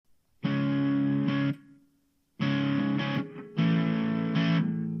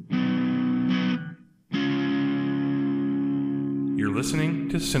listening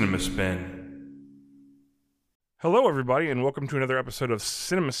to Cinema Spin. Hello, everybody, and welcome to another episode of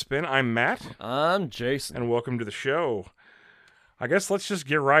Cinema Spin. I'm Matt. I'm Jason. And welcome to the show. I guess let's just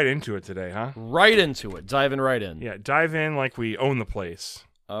get right into it today, huh? Right into it. Diving right in. Yeah, dive in like we own the place.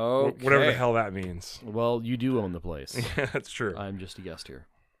 Okay. Whatever the hell that means. Well, you do own the place. Yeah, that's true. I'm just a guest here.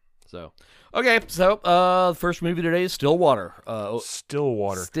 The first movie today is Stillwater.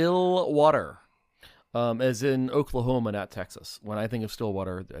 Stillwater. Stillwater. As in Oklahoma, not Texas. When I think of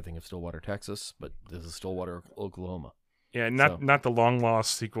Stillwater, I think of Stillwater, Texas, but this is Stillwater, Oklahoma. Yeah, not the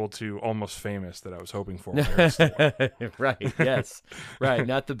long-lost sequel to Almost Famous that I was hoping for. Right, yes. Right,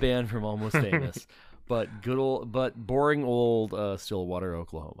 not the band from Almost Famous, but boring old Stillwater,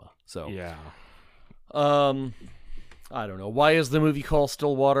 Oklahoma. So yeah. I don't know. Why is the movie called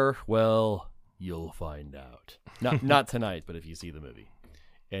Stillwater? Well, you'll find out. Not tonight, but if you see the movie.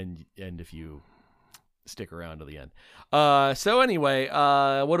 And if you stick around to the end. So anyway,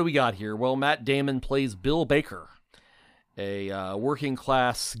 what do we got here? Well, Matt Damon plays Bill Baker, a working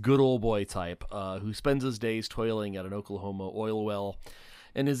class good old boy type who spends his days toiling at an Oklahoma oil well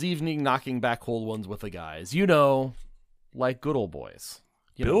and his evening knocking back cold ones with the guys. You know, like good old boys.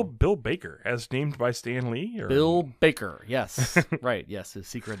 Bill Baker, as named by Stan Lee? Or? Bill Baker, yes. Right, yes. His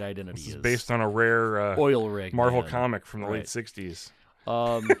secret identity is based on a rare oil rig Marvel man. comic from the Right. late 60s.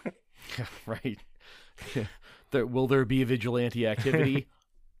 Right. Will there be vigilante activity?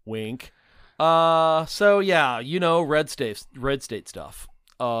 Wink. So yeah, you know, red state stuff.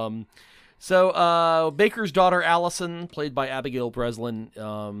 So Baker's daughter Allison, played by Abigail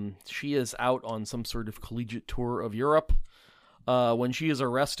Breslin, she is out on some sort of collegiate tour of Europe when she is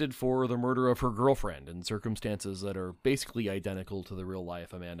arrested for the murder of her girlfriend in circumstances that are basically identical to the real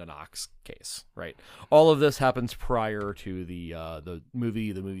life Amanda Knox case. Right. All of this happens prior to the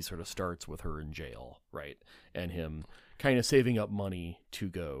movie. The movie sort of starts with her in jail, right, and him kind of saving up money to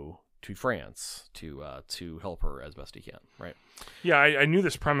go to France to help her as best he can, right? Yeah, I knew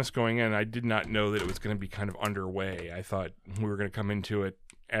this premise going in. I did not know that it was going to be kind of underway. I thought we were going to come into it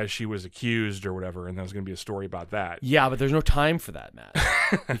as she was accused or whatever, and there was going to be a story about that. Yeah, but there's no time for that, Matt,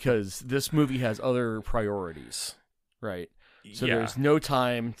 because this movie has other priorities, right? So yeah. There's no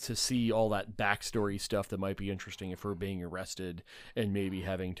time to see all that backstory stuff that might be interesting if her being arrested and maybe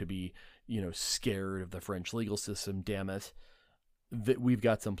having to be, scared of the French legal system. Damn it. That we've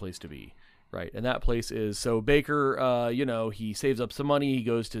got some place to be, right? And that place is so Baker. He saves up some money. He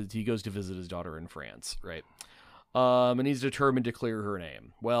goes to visit his daughter in France, right? And he's determined to clear her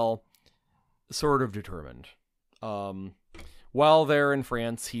name. Well, sort of determined. While they're in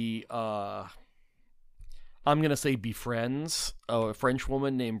France, he I'm gonna say befriends a French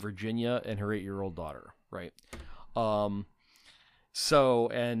woman named Virginia and her 8-year-old daughter, right? So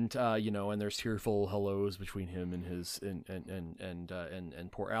and there's tearful hellos between him and his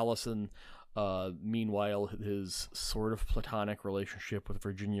and poor Allison. Meanwhile, his sort of platonic relationship with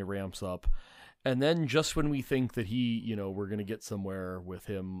Virginia ramps up, and then just when we think that we're gonna get somewhere with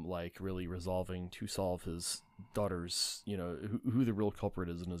him, like really resolving to solve his daughter's, who the real culprit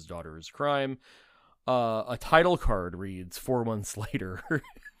is in his daughter's crime, a title card reads 4 months later.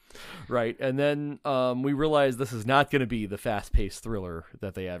 Right, and then we realize this is not going to be the fast-paced thriller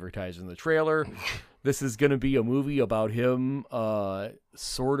that they advertised in the trailer. This is going to be a movie about him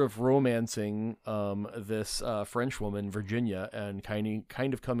sort of romancing this French woman, Virginia, and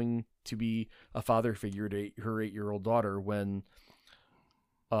kind of coming to be a father figure to her 8-year-old daughter when,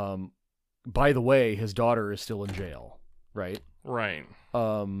 by the way, his daughter is still in jail, right? Right.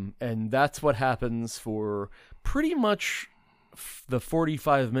 And that's what happens for pretty much the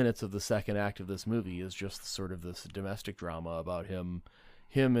 45 minutes of the second act of this movie is just sort of this domestic drama about him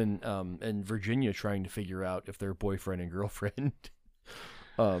and Virginia trying to figure out if they're boyfriend and girlfriend.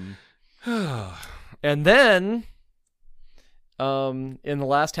 And then in the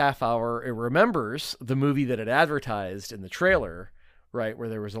last half hour, it remembers the movie that it advertised in the trailer, right, where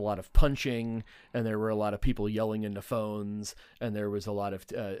there was a lot of punching and there were a lot of people yelling into phones and there was a lot of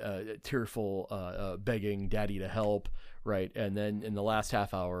tearful begging daddy to help, right? And then in the last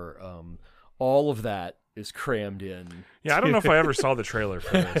half hour, all of that is crammed in. Yeah, I don't know if I ever saw the trailer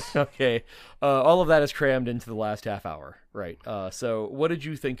for this. Okay. All of that is crammed into the last half hour, right? So what did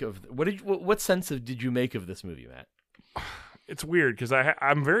you think of, what sense did you make of this movie, Matt? It's weird because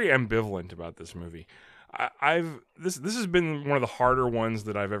I'm very ambivalent about this movie. This has been one of the harder ones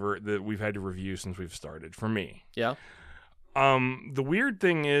that we've had to review since we've started for me. Yeah. The weird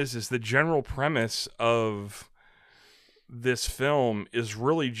thing is the general premise of this film is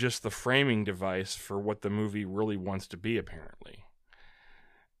really just the framing device for what the movie really wants to be, apparently.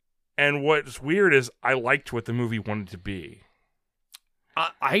 And what's weird is I liked what the movie wanted to be.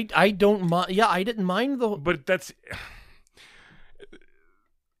 I don't mind. Yeah, I didn't mind the. But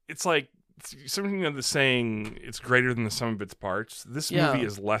it's like something of the saying, it's greater than the sum of its parts. This movie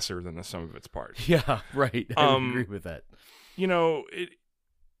is lesser than the sum of its parts. Yeah, right. I would agree with that.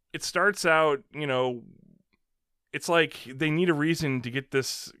 It starts out, it's like they need a reason to get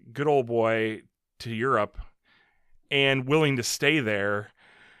this good old boy to Europe and willing to stay there.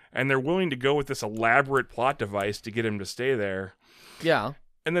 And they're willing to go with this elaborate plot device to get him to stay there. Yeah.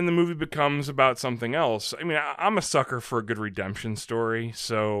 And then the movie becomes about something else. I mean, I'm a sucker for a good redemption story.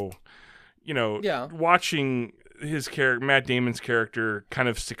 So, watching his character, Matt Damon's character, kind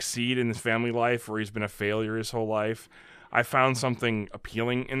of succeed in his family life where he's been a failure his whole life, I found something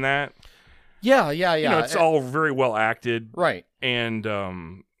appealing in that. Yeah. It's all very well acted. Right. And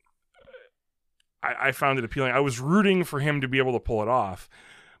I found it appealing. I was rooting for him to be able to pull it off.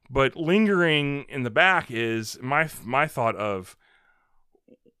 But lingering in the back is my thought of,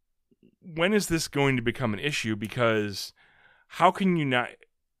 when is this going to become an issue? Because how can you not...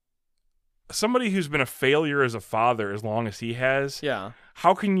 Somebody who's been a failure as a father as long as he has,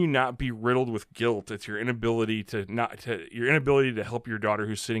 how can you not be riddled with guilt at your inability to help your daughter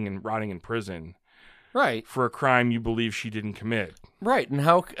who's sitting and rotting in prison, right, for a crime you believe she didn't commit? Right,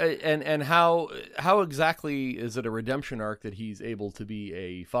 and how exactly is it a redemption arc that he's able to be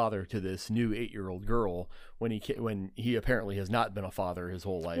a father to this new 8-year-old girl when he apparently has not been a father his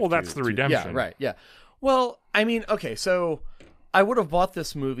whole life? Well, that's the redemption. Yeah, right. Yeah. Well, I mean, okay, so I would have bought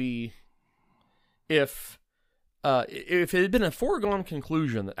this movie if it had been a foregone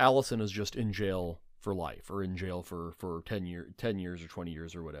conclusion that Allison is just in jail for life, or in jail for 10 years or 20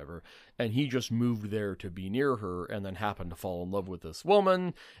 years or whatever, and he just moved there to be near her and then happened to fall in love with this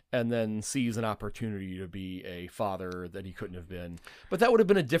woman and then sees an opportunity to be a father that he couldn't have been. But that would have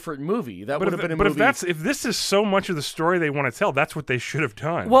been a different movie. That would have been a movie. But if this is so much of the story they want to tell, that's what they should have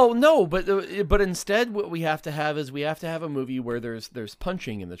done. Well, no, but instead what we have to have is a movie where there's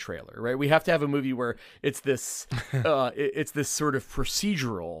punching in the trailer, right? We have to have a movie where it's this it's this sort of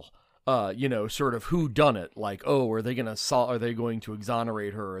procedural sort of who done it, like, oh, are they going to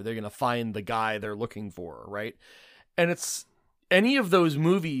exonerate her? Are they going to find the guy they're looking for, right? And it's any of those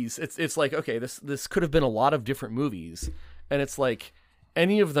movies, it's like, okay, this could have been a lot of different movies, and it's like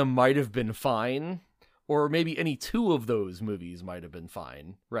any of them might have been fine, or maybe any two of those movies might have been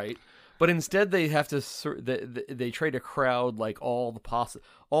fine, right? But instead they have to they try to crowd like all the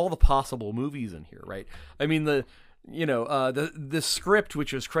possible movies in here, right? I mean, the script,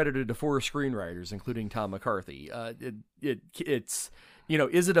 which is credited to 4 screenwriters, including Tom McCarthy, it's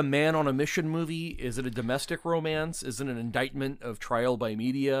is it a man on a mission movie? Is it a domestic romance? Is it an indictment of trial by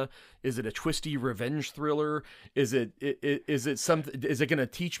media? Is it a twisty revenge thriller? Is it going to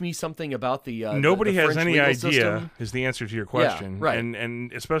teach me something about the nobody the has French any legal idea system? Is the answer to your question. Yeah, right.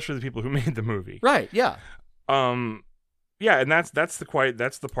 And especially the people who made the movie. Right, yeah. Yeah, and that's the part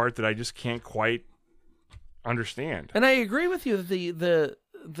that I just can't quite understand. And I agree with you.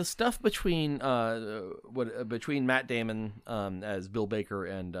 The stuff between Matt Damon as Bill Baker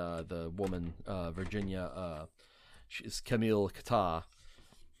and the woman Virginia, she's Camille Kata.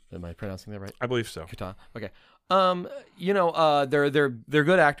 Am I pronouncing that right? I believe so. Kata. Okay. They're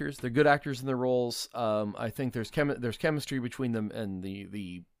good actors. They're good actors in their roles. I think there's chemistry between them, and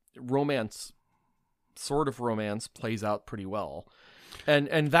the romance, sort of romance, plays out pretty well.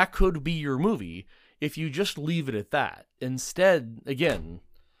 And that could be your movie if you just leave it at that. Instead, again,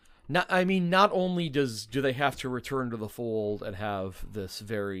 not only do they have to return to the fold and have this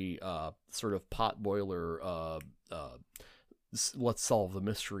very sort of potboiler, let's solve the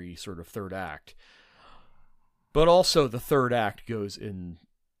mystery sort of third act, but also the third act goes in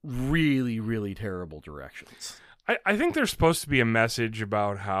really, really terrible directions. I think there's supposed to be a message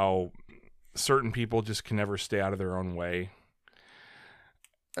about how certain people just can never stay out of their own way.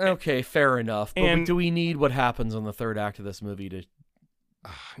 Okay, fair enough. But do we need what happens in the third act of this movie to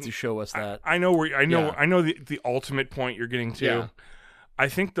show us that? I know the ultimate point you're getting to. Yeah. I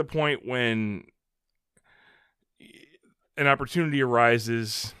think the point when an opportunity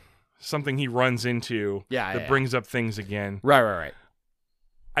arises, something he runs into that brings up things again. Right.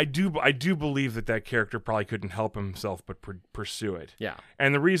 I do believe that character probably couldn't help himself but pursue it. Yeah.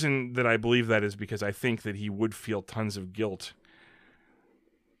 And the reason that I believe that is because I think that he would feel tons of guilt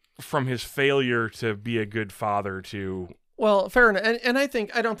from his failure to be a good father to... Well, fair enough. And I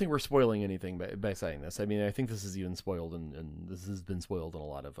don't think we're spoiling anything by saying this. I mean, I think this is even spoiled, and this has been spoiled in a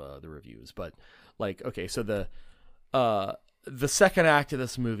lot of the reviews. But, like, okay, so the second act of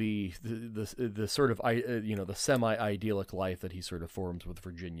this movie, the sort of the semi-idyllic life that he sort of forms with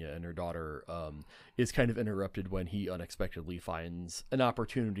Virginia and her daughter, is kind of interrupted when he unexpectedly finds an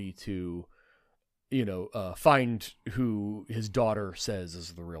opportunity to, find who his daughter says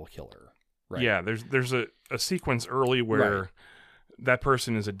is the real killer. Right. Yeah, there's a sequence early where that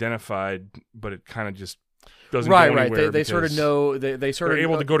person is identified, but it kind of just doesn't go anywhere. They sort of know. They sort of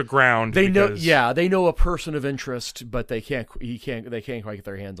able to go to ground. They know. Yeah, they know a person of interest, but they can't. They can't quite get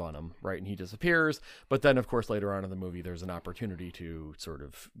their hands on him. Right, and he disappears. But then, of course, later on in the movie, there's an opportunity to sort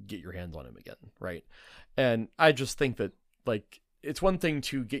of get your hands on him again. Right, and I just think that it's one thing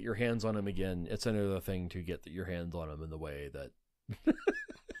to get your hands on him again. It's another thing to get your hands on him in the way that.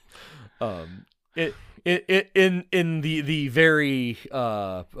 In the very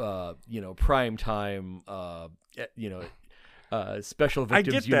prime time special victims. I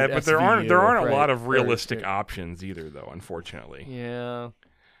get that, but there aren't a lot of realistic options either, though. Unfortunately, yeah.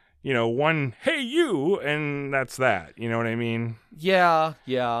 One, hey you, and that's that. You know what I mean? Yeah.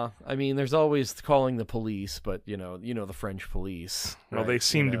 I mean, there's always calling the police, but the French police. Well, they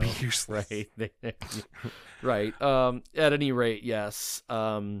seem to be useless, right? Right. At any rate, yes.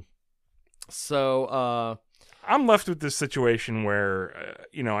 So I'm left with this situation where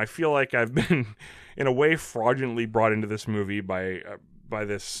I feel like I've been in a way fraudulently brought into this movie by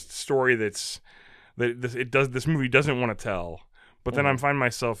this story this movie doesn't want to tell, but then I find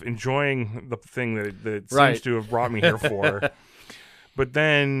myself enjoying the thing that it seems to have brought me here for. But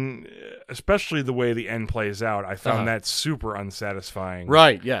then, especially the way the end plays out, I found that super unsatisfying.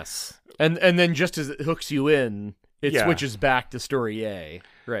 Right. Yes. And then just as it hooks you in, it switches back to story A.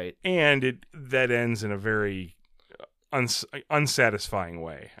 Right. And that ends in a very unsatisfying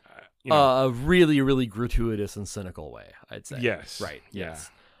way. A really, really gratuitous and cynical way, I'd say. Yes. Right.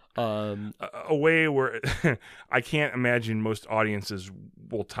 Yes. A way where I can't imagine most audiences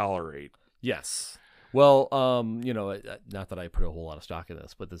will tolerate. Yes. Well, not that I put a whole lot of stock in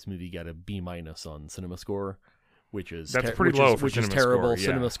this, but this movie got a B- on Cinema Score, which is that's pretty low for which Cinema is terrible. Score, yeah.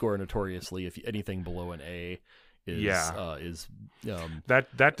 Cinema Score notoriously, if anything below an A. That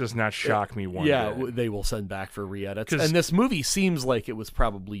does not shock me one bit. They will send back for re-edits, and this movie seems like it was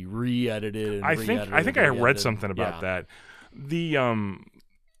probably re-edited. I think I read something about that. The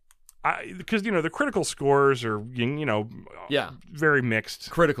because the critical scores are very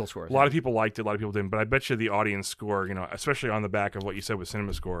mixed. Critical scores. A lot of people liked it, a lot of people didn't. But I bet you the audience score, especially on the back of what you said with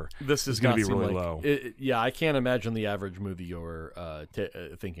Cinema Score, this is going to be really low. I can't imagine the average moviegoer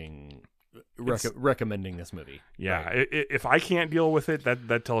thinking. Recommending this movie. Yeah, right. If I can't deal with it,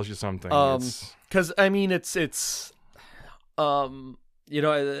 that tells you something. Because I mean, it's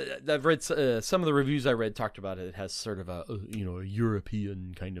I've read some of the reviews I read talked about it. It has sort of a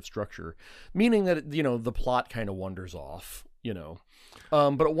European kind of structure, meaning that the plot kind of wanders off. But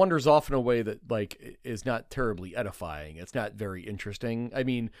it wanders off in a way that is not terribly edifying. It's not very interesting. I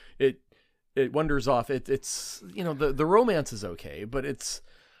mean, it wanders off. It's the romance is okay, but it's.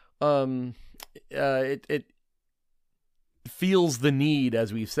 It feels the need,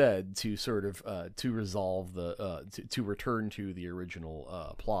 as we've said, to sort of to resolve to return to the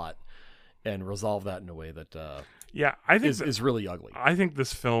original plot and resolve that in a way that I think is really ugly. I think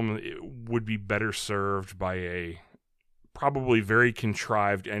this film would be better served by a probably very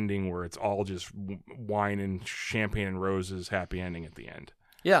contrived ending where it's all just wine and champagne and roses, happy ending at the end.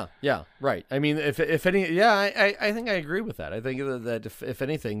 Yeah, right. I mean, if any, I think I agree with that. I think that if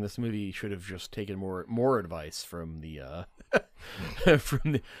anything, this movie should have just taken more advice from the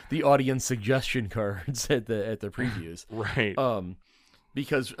from the audience suggestion cards at the previews, right?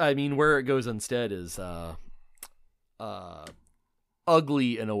 Because I mean, where it goes instead is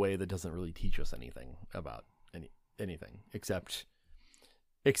ugly in a way that doesn't really teach us anything about anything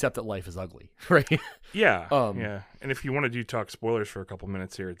except that life is ugly, right? Yeah. And if you want to talk spoilers for a couple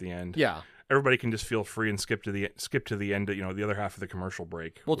minutes here at the end, everybody can just feel free and skip to the end, the other half of the commercial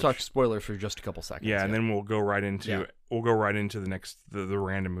break. We'll talk spoilers for just a couple seconds. Yeah, and then we'll go right into the next the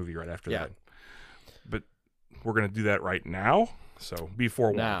random movie right after that. But we're gonna do that right now. So be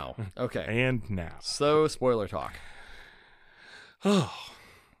forewarned. Now, okay, and now. So spoiler talk. Oh,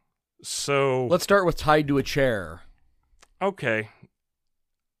 so let's start with Tied to a Chair. Okay.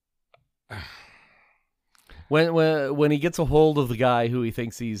 When he gets a hold of the guy who he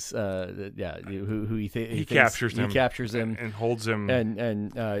thinks he's he captures him and holds him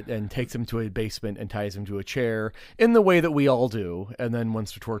and takes him to a basement and ties him to a chair in the way that we all do, and then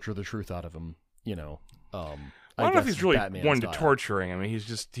wants to torture the truth out of him. I don't know if he's really one to torturing. I mean,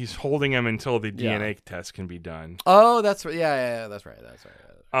 he's holding him until the DNA test can be done. Oh, that's right. Yeah, that's right.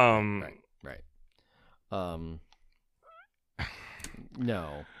 Right.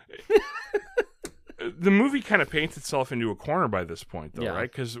 No. The movie kind of paints itself into a corner by this point, though,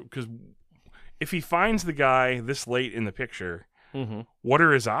 right? Because if he finds the guy this late in the picture, what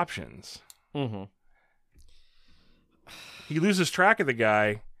are his options? He loses track of the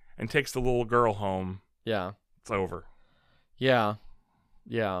guy and takes the little girl home. Yeah. It's over. Yeah.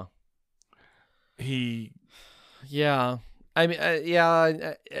 Yeah. Yeah. I mean,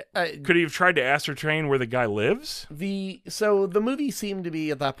 Could he have tried to ascertain where the guy lives? So the movie seemed to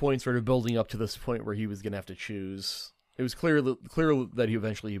be at that point sort of building up to this point where he was going to have to choose. It was clear that he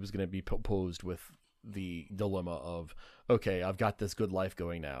eventually was going to be posed with the dilemma of, okay, I've got this good life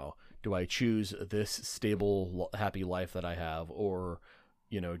going now. Do I choose this stable, happy life that I have, or,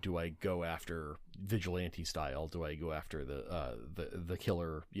 do I go after vigilante style? Do I go after the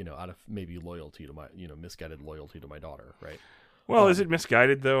killer, out of maybe loyalty to my, misguided loyalty to my daughter, right? Well, is it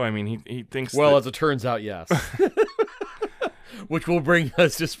misguided though? I mean, he thinks. Well, as it turns out, yes. Which will bring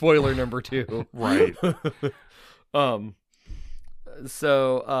us to spoiler number 2, right?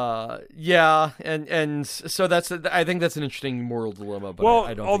 So yeah, and so I think that's an interesting moral dilemma. But well,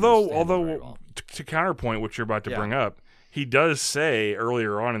 I don't. Although to counterpoint what you're about to bring up, he does say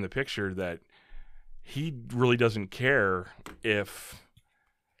earlier on in the picture that he really doesn't care if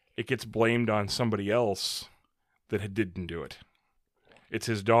it gets blamed on somebody else that didn't do it. It's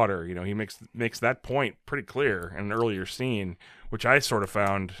his daughter. He makes that point pretty clear in an earlier scene, which I sort of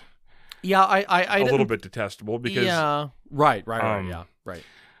found. Yeah, I a little bit detestable because right, yeah, right.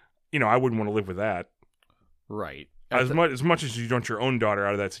 I wouldn't want to live with that. Right. As much as you don't want your own daughter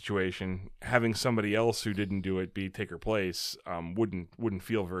out of that situation, having somebody else who didn't do it take her place wouldn't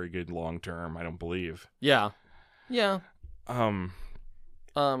feel very good long term. I don't believe. Yeah. So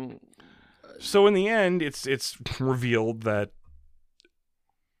in the end, it's revealed that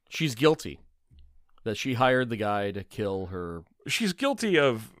she's guilty. That she hired the guy to kill her. She's guilty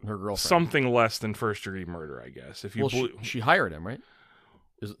of her girlfriend. Something less than first-degree murder, I guess. If you she hired him, right?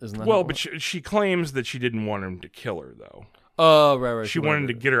 Isn't that well? But she claims that she didn't want him to kill her, though. Oh, right. She wanted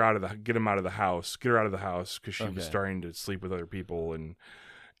to get him out of the house because she was starting to sleep with other people, and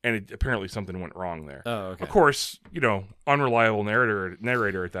apparently something went wrong there. Oh, okay. Of course, unreliable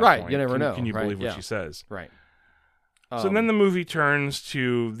narrator at that right, point. You never know. Can you believe what she says? Right. So then the movie turns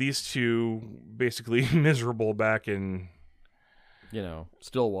to these two basically miserable back in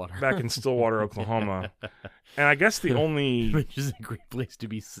Stillwater. Back in Stillwater, Oklahoma. And I guess the only... Which is a great place to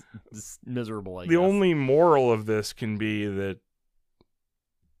be miserable, I guess. The only moral of this can be that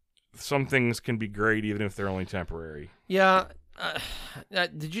some things can be great even if they're only temporary. Yeah.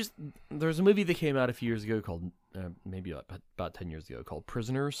 There's a movie that came out a few years ago called, maybe about 10 years ago, called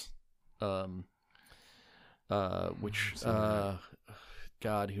Prisoners. Which,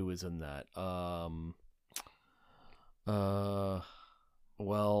 God, who was in that?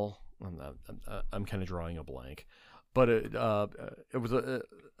 Well, I'm kind of drawing a blank, but it was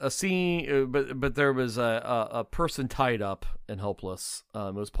a scene, but there was a person tied up and helpless.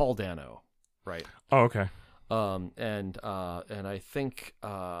 It was Paul Dano, right? Oh, okay. And I think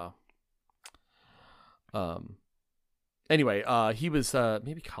anyway, he was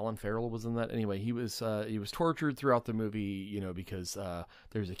maybe Colin Farrell was in that. Anyway, he was tortured throughout the movie, because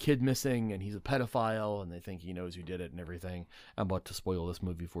there's a kid missing and he's a pedophile and they think he knows who did it and everything. I'm about to spoil this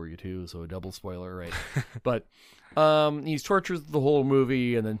movie for you too, so a double spoiler, right? But he's tortured the whole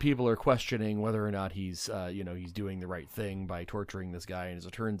movie, and then people are questioning whether or not he's he's doing the right thing by torturing this guy. And as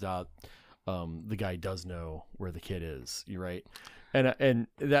it turns out, the guy does know where the kid is. You're right. And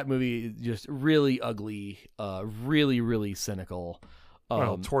that movie is just really ugly, really, really cynical.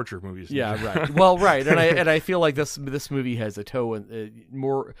 Well, torture movies. Yeah, right. Well, right. And I feel like this movie has a toe in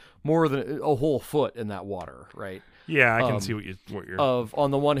more than a whole foot in that water, right? Yeah, I can see what you're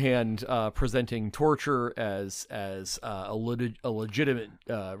on the one hand, presenting torture as a legitimate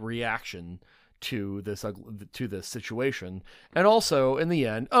reaction to this situation, and also in the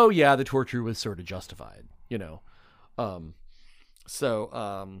end, oh yeah, the torture was sort of justified,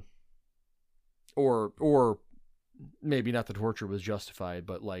 or maybe not the torture was justified,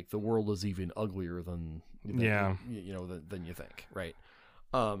 but like the world is even uglier than you think, right?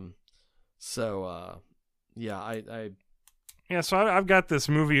 So I've got this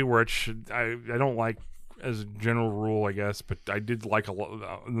movie which I don't like as a general rule, I guess, but I did like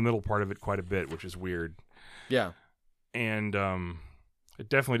the middle part of it quite a bit, which is weird. Yeah. And it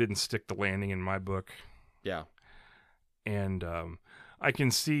definitely didn't stick the landing in my book. Yeah. And I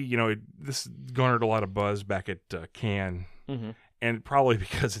can see, this garnered a lot of buzz back at Cannes, and probably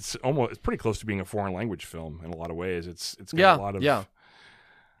because it's pretty close to being a foreign language film in a lot of ways. It's got a lot of,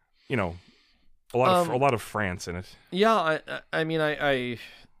 a lot of France in it. Yeah, I mean, I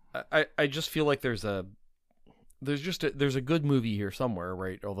just feel like there's a good movie here somewhere,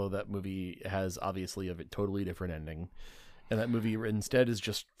 right? Although that movie has obviously a totally different ending, and that movie instead is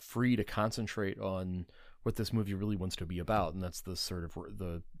just free to concentrate on what this movie really wants to be about, and that's the sort of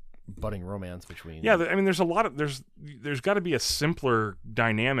the budding romance between. Yeah, I mean, there's got to be a simpler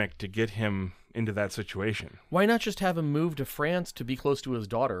dynamic to get him into that situation. Why not just have him move to France to be close to his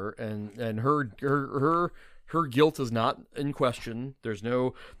daughter, and her guilt is not in question. There's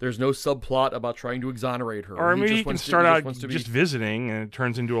no subplot about trying to exonerate her. Or maybe he can start out just visiting, and it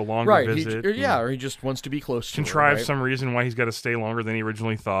turns into a longer visit. Or he just wants to be close to her. Contrive right? some reason why he's got to stay longer than he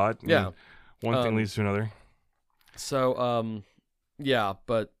originally thought. Yeah. One thing leads to another. So, yeah,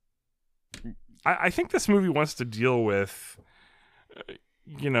 but I think this movie wants to deal with,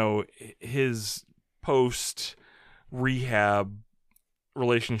 his post-rehab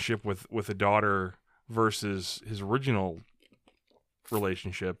relationship with a daughter versus his original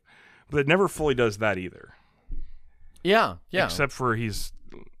relationship, but it never fully does that either. Yeah. Except for he's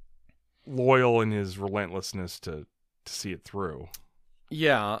loyal in his relentlessness to see it through.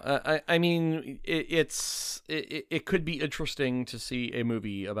 Yeah, I mean, it could be interesting to see a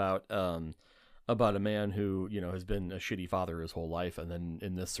movie about a man who has been a shitty father his whole life, and then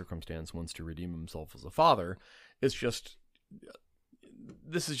in this circumstance wants to redeem himself as a father.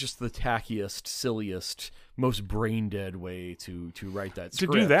 This is just the tackiest, silliest, most brain dead way to write that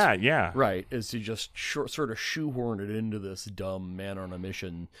script. To do that, yeah. Right, is to just sort of shoehorn it into this dumb man on a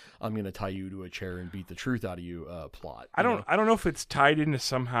mission, I'm going to tie you to a chair and beat the truth out of you plot. I don't know if it's tied into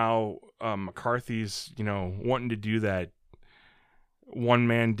somehow McCarthy's, wanting to do that one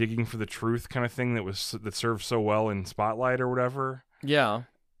man digging for the truth kind of thing that served so well in Spotlight or whatever. Yeah,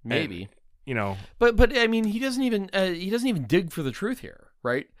 maybe. And, But I mean, he doesn't even dig for the truth here,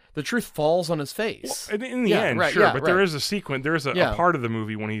 right? The truth falls on his face. Well, in the end, right, sure, yeah, but right. there is a sequence. There is a part of the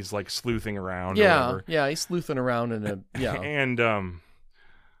movie when he's like sleuthing around. Yeah, or whatever. Yeah, he's sleuthing around and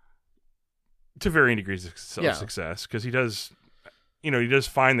to varying degrees of success, because he does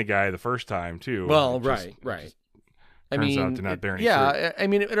find the guy the first time too. Well, right. I mean, out to not bear any fruit. I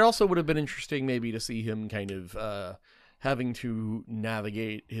mean, it also would have been interesting maybe to see him kind of having to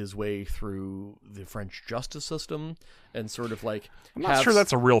navigate his way through the French justice system and sort of like. I'm not sure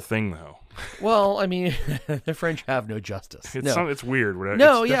that's a real thing, though. Well, I mean, the French have no justice. It's weird.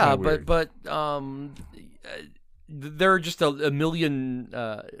 No, it's yeah, weird. but there are just a million.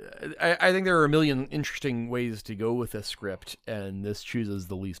 I think there are a million interesting ways to go with this script, and this chooses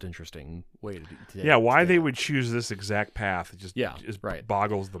the least interesting way to. Yeah, why they would choose this exact path? It just right.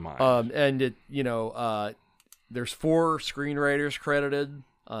 boggles the mind. And it there's 4 screenwriters credited.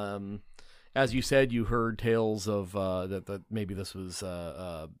 As you said, you heard tales of that maybe this was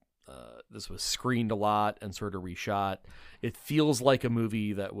screened a lot and sort of reshot. It feels like a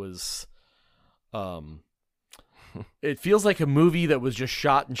movie that was. It feels like a movie that was just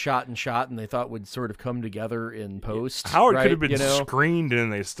shot, and they thought would sort of come together in post. How it could have been screened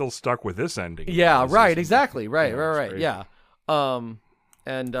and they still stuck with this ending. Yeah, right, exactly. Right. Yeah.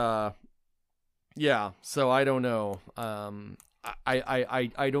 Yeah, so I don't know.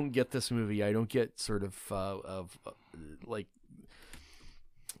 I don't get this movie. I don't get sort of like.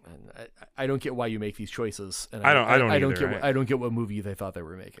 I don't get why you make these choices, and I don't get what movie they thought they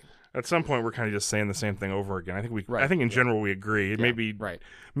were making. At some point, we're kind of just saying the same thing over again. I think in general we agree. It maybe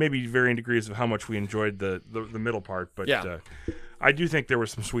varying degrees of how much we enjoyed the middle part, but I do think there were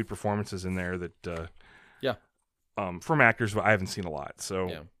some sweet performances in there that from actors I haven't seen a lot.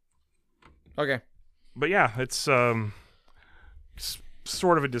 So okay, but yeah, it's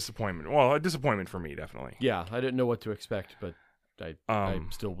sort of a disappointment. Well, a disappointment for me, definitely. Yeah, I didn't know what to expect, but I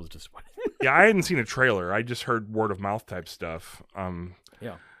still was disappointed. Yeah, I hadn't seen a trailer. I just heard word of mouth type stuff.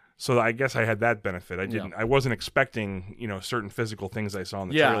 So I guess I had that benefit. I wasn't expecting, certain physical things I saw in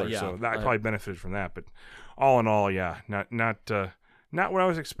the trailer. So that I probably benefited from that. But all in all, not what I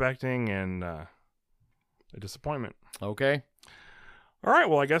was expecting, and a disappointment. Okay. All right.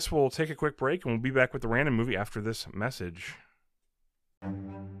 Well, I guess we'll take a quick break, and we'll be back with the random movie after this message.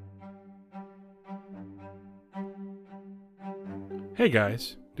 Hey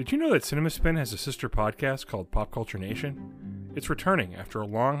guys, did you know that CinemaSpin has a sister podcast called Pop Culture Nation? It's returning after a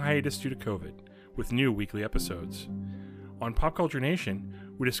long hiatus due to COVID, with new weekly episodes. On Pop Culture Nation,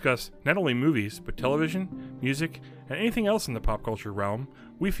 we discuss not only movies, but television, music, and anything else in the pop culture realm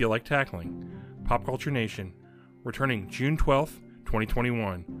we feel like tackling. Pop Culture Nation, returning June 12th,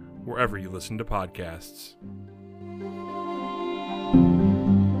 2021, wherever you listen to podcasts.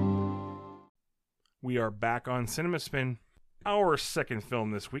 We are back on CinemaSpin. Our second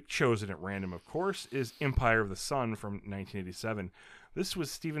film this week, chosen at random, of course, is Empire of the Sun from 1987. This was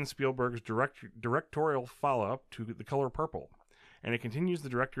Steven Spielberg's directorial follow-up to The Color Purple, and it continues the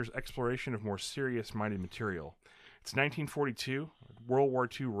director's exploration of more serious-minded material. It's 1942, World War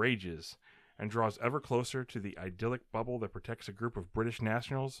II rages, and draws ever closer to the idyllic bubble that protects a group of British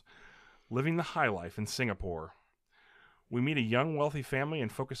nationals living the high life in Singapore. We meet a young, wealthy family and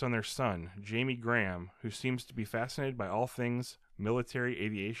focus on their son, Jamie Graham, who seems to be fascinated by all things military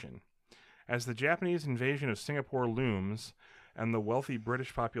aviation. As the Japanese invasion of Singapore looms and the wealthy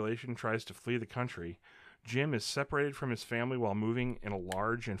British population tries to flee the country, Jim is separated from his family while moving in a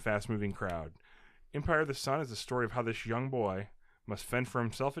large and fast-moving crowd. Empire of the Sun is the story of how this young boy must fend for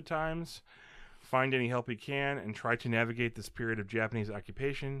himself at times, find any help he can, and try to navigate this period of Japanese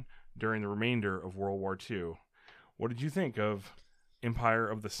occupation during the remainder of World War II. What did you think of Empire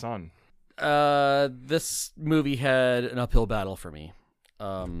of the Sun? This movie had an uphill battle for me.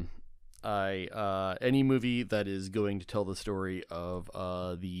 Any movie that is going to tell the story of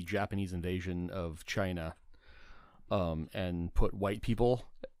the Japanese invasion of China, and put white people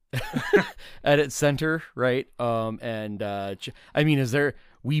at its center, right?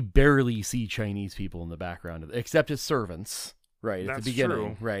 We barely see Chinese people in the background, except as servants, right? At the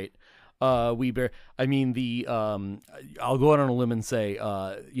beginning, true. right? I'll go out on a limb and say,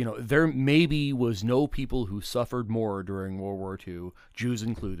 there maybe was no people who suffered more during World War II, Jews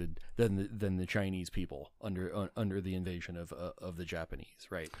included, than the Chinese people under the invasion of the Japanese,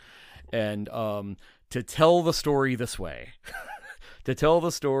 right? And to tell the story this way, to tell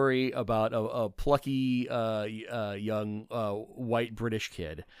the story about a plucky young white British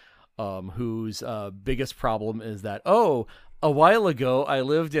kid whose biggest problem is that, a while ago, I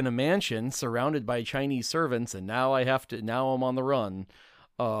lived in a mansion surrounded by Chinese servants, and now I'm on the run.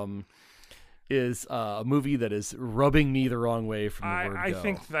 Is a movie that is rubbing me the wrong way from the word go.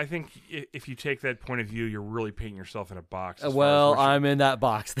 I think if you take that point of view, you're really painting yourself in a box. I'm in that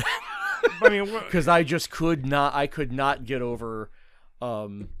box then. I mean, because I just could not get over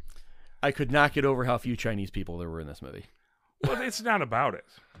how few Chinese people there were in this movie. Well, it's not about it.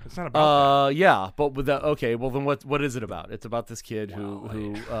 It's not about that. Yeah, but with that, okay. Well, then what is it about? It's about this kid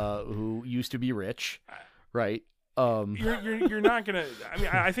who used to be rich, right? You're not gonna. I mean,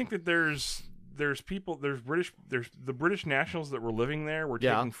 I think that there's the British nationals that were living there were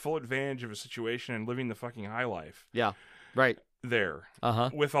taking full advantage of a situation and living the fucking high life. Yeah, right there.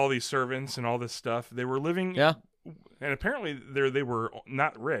 With all these servants and all this stuff, they were living. Yeah. And apparently they were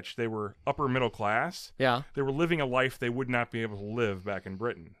not rich. They were upper middle class. Yeah. They were living a life they would not be able to live back in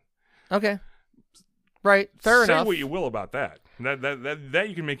Britain. Okay. Right. Fair enough. Say what you will about that. That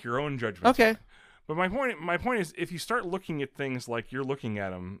you can make your own judgment. Okay. But my point is, if you start looking at things like you're looking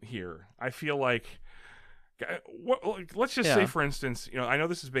at them here, I feel like, let's just say, for instance, I know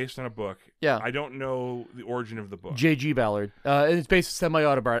this is based on a book. Yeah. I don't know the origin of the book. J.G. Ballard. It's based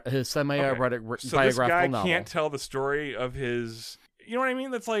on his semi-autobiographical novel. So this guy novel. can't tell the story of his. You know what I mean?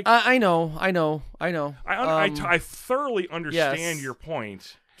 That's like I know. I thoroughly understand your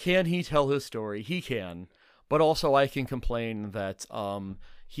point. Can he tell his story? He can, but also I can complain that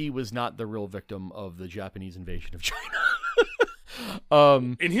he was not the real victim of the Japanese invasion of China.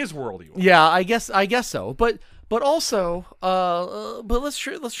 In his world, he was. Yeah, I guess so. But also, so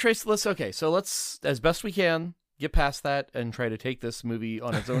let's as best we can get past that and try to take this movie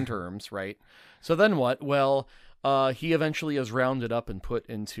on its own terms, right? So then what? Well, he eventually is rounded up and put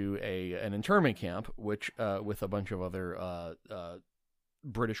into an internment camp, which with a bunch of other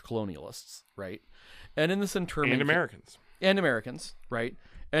British colonialists, right? And in this internment Americans, right?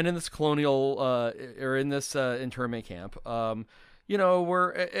 And in this internment camp,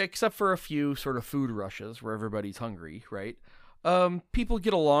 we're, except for a few sort of food rushes where everybody's hungry, right? People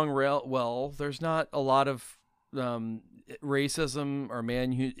get along well. There's not a lot of racism or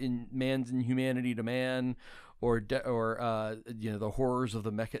man's inhumanity to man, or the horrors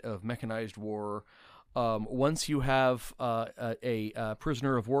of mechanized war. Once you have a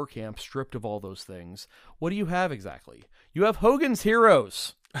prisoner of war camp stripped of all those things, what do you have exactly? You have Hogan's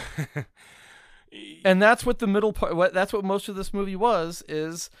Heroes. And that's what the middle part. That's what most of this movie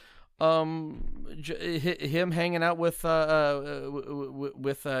is him hanging out with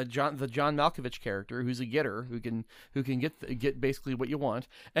the John Malkovich character, who's a getter who can get basically what you want.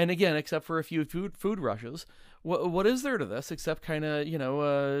 And again, except for a few food rushes, what is there to this except kind of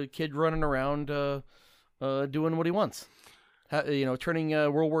a kid running around doing what he wants. Turning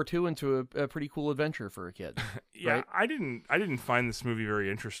World War II into a pretty cool adventure for a kid. Yeah, right? I didn't find this movie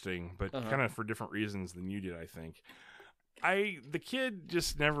very interesting, but kind of for different reasons than you did, I think. The kid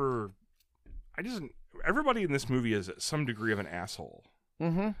just never. everybody in this movie is some degree of an asshole.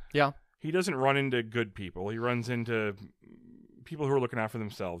 Mm-hmm. Yeah. He doesn't run into good people. He runs into people who are looking out for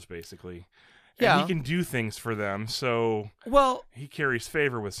themselves, basically. And Yeah. he can do things for them, so Well, he carries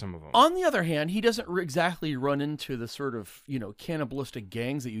favor with some of them. on the other hand, he doesn't exactly run into the sort of, cannibalistic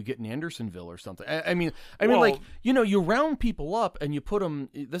gangs that you get in Andersonville or something. I mean, Well- like, you round people up and you put them.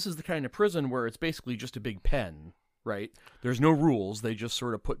 This is the kind of prison where it's basically just a big pen, right? There's no rules. They just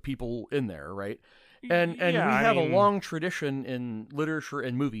sort of put people in there, right? And Yeah, we I have mean- a long tradition in literature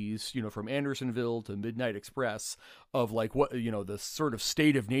and movies, from Andersonville to Midnight Express, of like what the sort of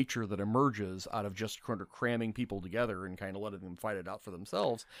state of nature that emerges out of just kind of cramming people together and kind of letting them fight it out for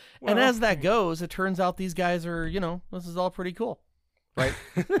themselves. And Well- as that goes, it turns out these guys are, this is all pretty cool, right?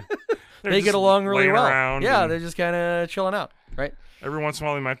 They're They just get along really laying well. around Yeah, and they're just kind of chilling out, right? every once in a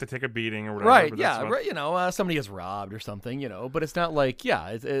while they might have to take a beating or whatever. Right, but yeah, that's what- right, somebody gets robbed or something, but it's not like,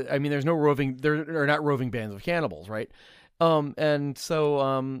 I mean, there's no roving, there are not roving bands of cannibals, right? And so,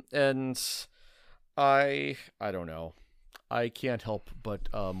 and I don't know. I can't help but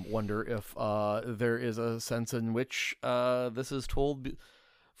wonder if there is a sense in which this is told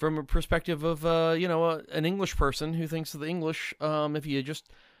from a perspective of an English person who thinks the English, if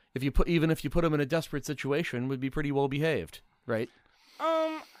you put them in a desperate situation, would be pretty well behaved, right?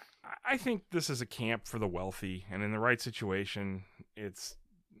 I think this is a camp for the wealthy, and in the right situation, it's,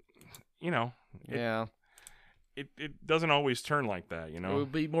 Yeah. it doesn't always turn like that, It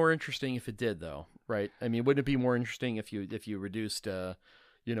would be more interesting if it did, though, right? I mean, wouldn't it be more interesting if you reduced,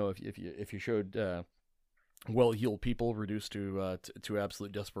 if you showed well-heeled people reduced to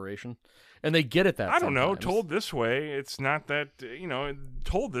absolute desperation, and they get it that I don't know. sometimes. Told this way, it's not that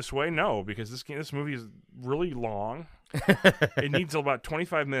told this way. No, because this movie is really long. It needs about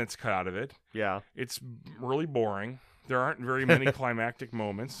 25 minutes cut out of it. Yeah. It's really boring. There aren't very many climactic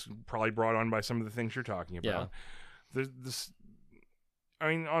moments, probably brought on by some of the things you're talking about. I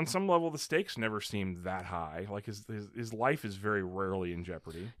mean, on some level, the stakes never seemed that high. Like his life is very rarely in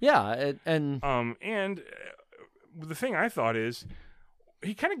jeopardy. Yeah, and The thing I thought is,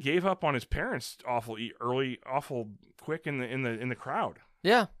 he kind of gave up on his parents awful quick in the crowd.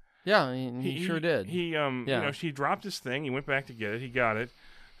 yeah, he sure did. He dropped his thing. He went back to get it. He got it.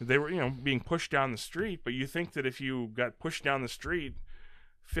 They were, being pushed down the street. But you think that if you got pushed down the street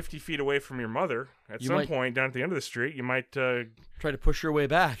 50 feet away from your mother, at some point down at the end of the street, you might try to push your way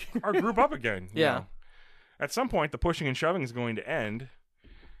back. or group up again. you Yeah. know. At some point, the pushing and shoving is going to end.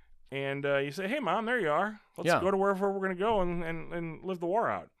 And you say, hey, Mom, there you are. Let's go to wherever we're going to go and live the war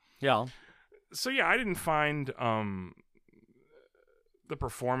out. Yeah. So, yeah, I didn't find the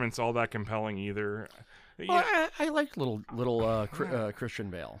performance all that compelling either. Well, I liked little Christian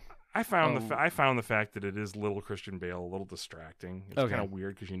Bale. I found the fact that it is little Christian Bale a little distracting. It's Okay. kind of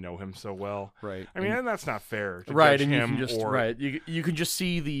weird because you know him so well. Right. I mean, and that's not fair. To Right, judge and you him can just or, you can just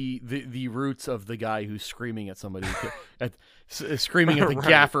see the roots of the guy who's screaming at somebody, screaming at the Right.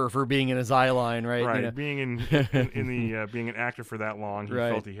 gaffer for being in his eye line, right? Right, You know? being in the being an actor for that long, he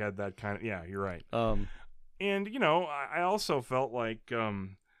Right. felt he had that kind of. Yeah, you're right. Um, And I also felt like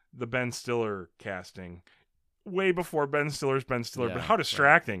the Ben Stiller casting, way before Ben Stiller's Ben Stiller, Yeah, but how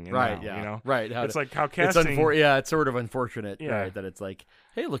distracting! right, now, yeah, you know, right. it's like how casting. It's sort of unfortunate, Yeah. right? That it's like,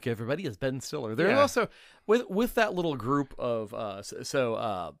 hey, look, everybody, it's Ben Stiller. There's Yeah. also with that little group of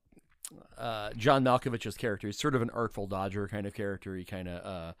John Malkovich's character is sort of an artful dodger kind of character. He kind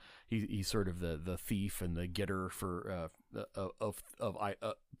of he's sort of the thief and the getter for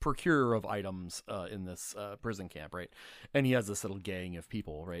procurer of items in this prison camp, right? And he has this little gang of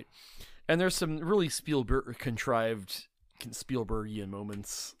people, right? And there's some really contrived Spielbergian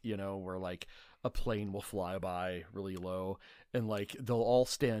moments, where like a plane will fly by really low and like they'll all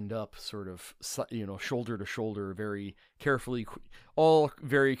stand up sort of, shoulder to shoulder, very carefully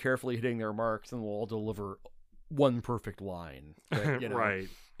hitting their marks, and they'll all deliver one perfect line. Right. Right.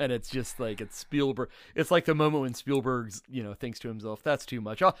 And it's just like, it's Spielberg. It's like the moment when Spielberg's, thinks to himself, that's too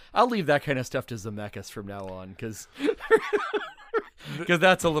much. I'll leave that kind of stuff to Zemeckis from now on, because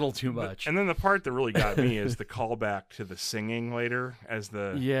that's a little too much. And then the part that really got me is the callback to the singing later as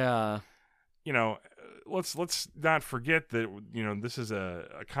the Yeah. Let's not forget that this is a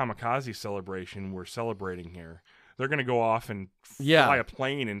kamikaze celebration we're celebrating here. They're going to go off and fly a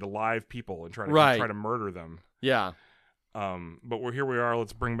plane into live people and try to murder them. Yeah. But here we are.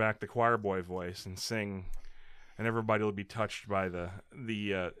 Let's bring back the choir boy voice and sing, and everybody will be touched by the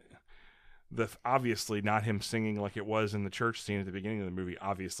obviously not him singing like it was in the church scene at the beginning of the movie.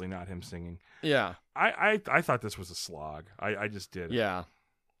 Obviously not him singing. Yeah. I thought this was a slog. I just did. Yeah.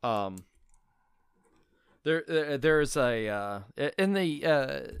 There's a in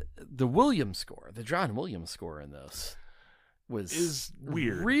the Williams score, the John Williams score in this is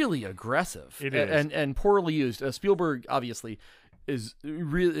weird, really aggressive. It is, and poorly used. Spielberg obviously is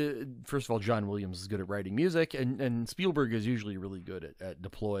really, first of all, John Williams is good at writing music, and Spielberg is usually really good at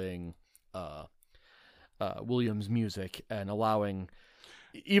deploying Williams music and allowing.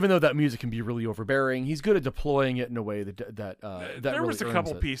 Even though that music can be really overbearing, he's good at deploying it in a way that there really was a earns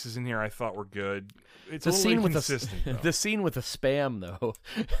couple it. pieces in here I thought were good. It's The a scene little with inconsistent. the scene with the spam, though.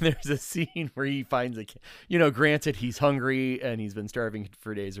 There's a scene where he finds granted he's hungry and he's been starving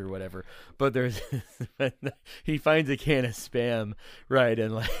for days or whatever, but he finds a can of spam, right?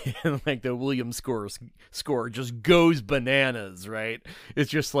 And like the Williams score just goes bananas, right? It's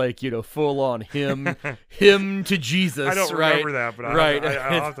just like, full on him to Jesus. I don't right? remember that, but right.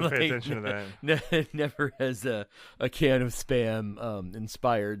 I'll have to pay attention to that. Never has a can of spam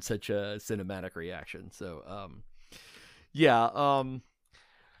inspired such a cinematic reaction. So,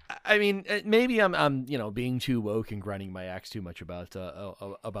 I mean, maybe I'm being too woke and grinding my axe too much about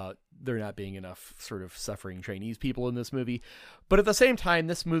there not being enough sort of suffering Chinese people in this movie, but at the same time,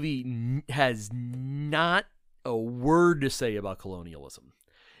 this movie has not a word to say about colonialism.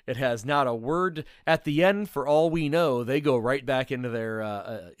 It has not a word. At the end, for all we know, they go right back into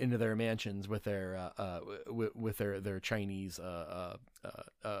their mansions with their Chinese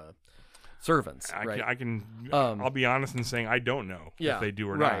servants. Right? I'll be honest in saying I don't know if they do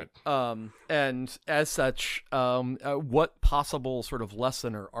or right. not. And as such, what possible sort of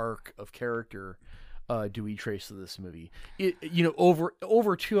lesson or arc of character do we trace to this movie?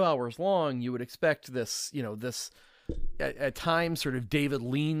 Over 2 hours long, you would expect this, at times sort of David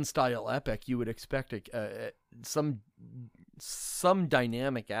Lean style epic. You would expect some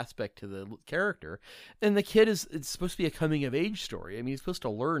dynamic aspect to the character, and the kid it's supposed to be a coming of age story. I mean, he's supposed to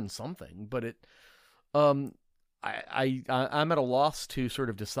learn something, but I'm at a loss to sort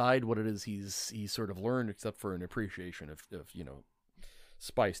of decide what it is he's sort of learned, except for an appreciation of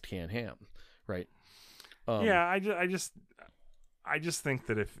spiced canned ham, right? Yeah, I just think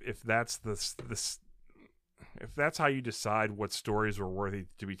that if that's if that's how you decide what stories are worthy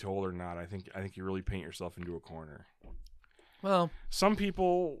to be told or not, I think you really paint yourself into a corner. Well, some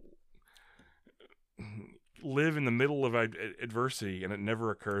people live in the middle of adversity and it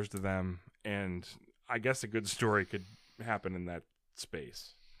never occurs to them, and I guess a good story could happen in that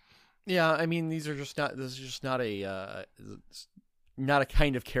space. Yeah, I mean, this is just not a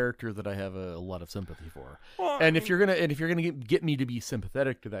kind of character that I have a lot of sympathy for. Well, and if you're gonna get me to be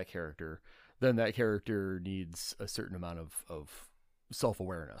sympathetic to that character, then that character needs a certain amount of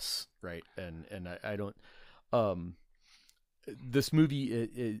self-awareness, right? And I don't. This movie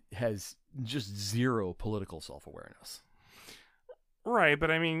it has just zero political self-awareness. Right, but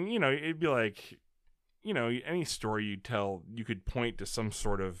I mean, it'd be like, any story you tell, you could point to some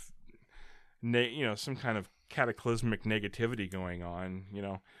sort of, some kind of cataclysmic negativity going on.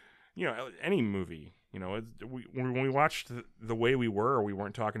 Any movie. When we watched The Way We Were, we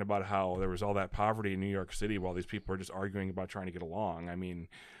weren't talking about how there was all that poverty in New York City while these people are just arguing about trying to get along. I mean,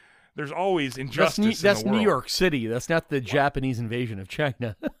 there's always injustice that's in the world. New York City. That's not the Japanese invasion of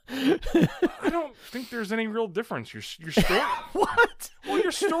China. I don't think there's any real difference. Your story. What? Well,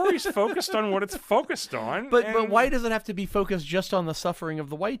 your story's focused on what it's focused on. But why does it have to be focused just on the suffering of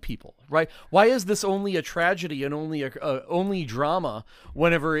the white people? Right? Why is this only a tragedy and only drama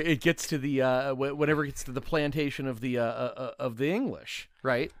whenever it gets to the plantation of the English?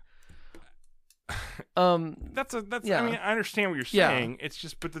 Right? That's yeah. I mean, I understand what you're saying. It's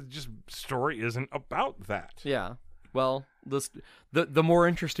just, but the story isn't about that. Yeah. Well, the more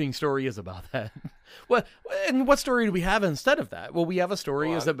interesting story is about that. Well, and what story do we have instead of that? Well, we have a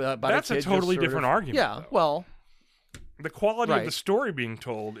story about that's a kid totally different argument. Yeah. Though. Well, the quality of the story being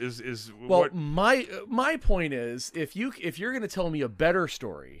told is what. My point is, if you're going to tell me a better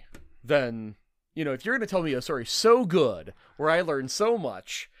story, then if you're going to tell me a story so good where I learn so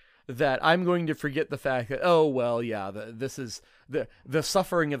much that I'm going to forget the fact that this is the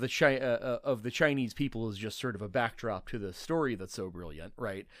suffering of the Chinese people is just sort of a backdrop to the story that's so brilliant,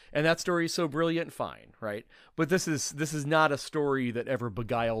 right? And that story is so brilliant, fine, right? But this is not a story that ever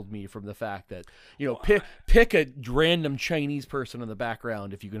beguiled me from the fact that pick a random Chinese person in the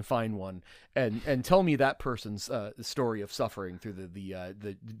background if you can find one, and tell me that person's story of suffering through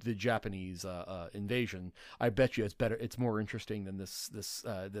the Japanese invasion. I bet you it's more interesting than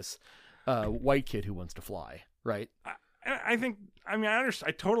this white kid who wants to fly, right? I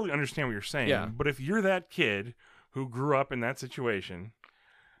totally understand what you're saying. Yeah. But if you're that kid who grew up in that situation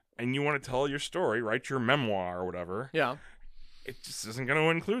and you want to tell your story, write your memoir or whatever, yeah, it just isn't going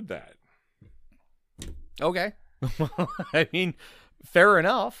to include that. Okay. I mean, fair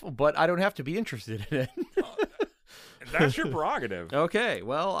enough, but I don't have to be interested in it. That's your prerogative. Okay,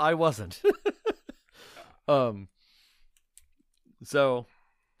 well, I wasn't. So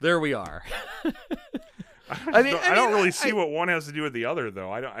there we are. I don't really see what one has to do with the other,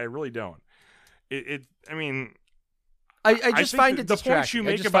 though. I really don't. I mean, I just find it the distracting. points you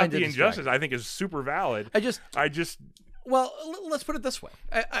make about the injustice, I think, is super valid. Well, let's put it this way.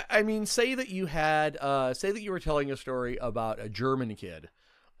 I mean, say that you were telling a story about a German kid,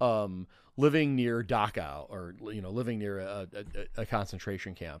 living near Dachau, or living near a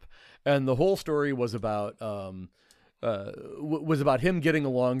concentration camp, and the whole story was about him getting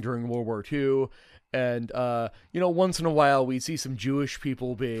along during World War II. And, once in a while we see some Jewish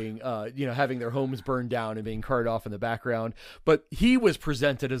people being, having their homes burned down and being carted off in the background. But he was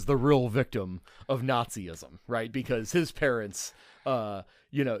presented as the real victim of Nazism, right? Because his parents, got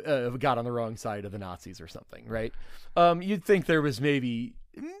on the wrong side of the Nazis or something, right? You'd think there was maybe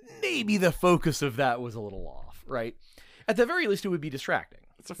the focus of that was a little off, right? At the very least, it would be distracting.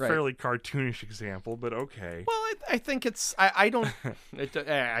 It's a fairly cartoonish example, but okay. Well, I think it's. I don't.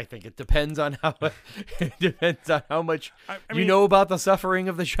 I think it depends on how. It depends on how much you know about the suffering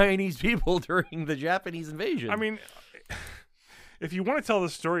of the Chinese people during the Japanese invasion. I mean, if you want to tell the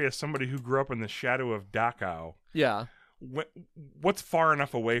story as somebody who grew up in the shadow of Dachau, yeah. What's far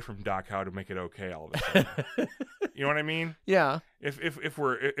enough away from Dachau to make it okay all of a sudden? You know what I mean? Yeah. If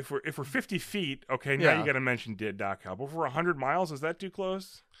we're 50 feet, okay, now you got to mention Dachau. But if we're 100 miles, is that too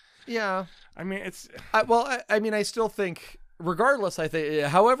close? Yeah. I mean, it's. I still think, regardless, I think,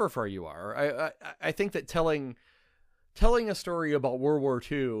 however far you are, I think that telling a story about World War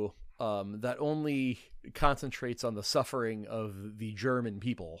II that only concentrates on the suffering of the German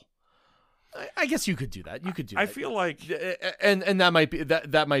people. I guess you could do that. I feel like, and that might be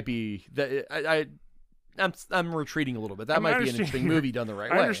that might be that. I'm retreating a little bit. That might be an interesting movie done the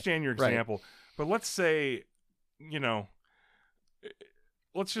right way. I understand your example, but let's say,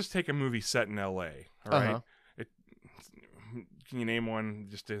 let's just take a movie set in L.A. All right. Can you name one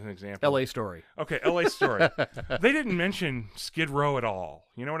just as an example? L.A. Story. Okay, L.A. Story. They didn't mention Skid Row at all.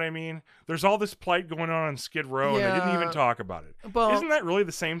 You know what I mean? There's all this plight going on Skid Row, and they didn't even talk about it. Well, isn't that really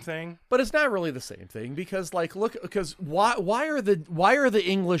the same thing? But it's not really the same thing because, why are the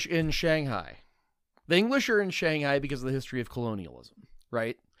English in Shanghai? The English are in Shanghai because of the history of colonialism,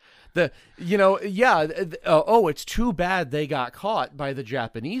 right? It's too bad they got caught by the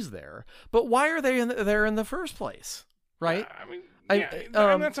Japanese there, but why are they there in the first place? Right.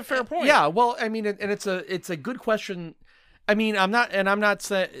 That's a fair point. Yeah. Well, I mean, and it's a good question. I mean, I'm not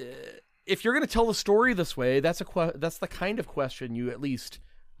saying if you're going to tell the story this way, that's the kind of question you at least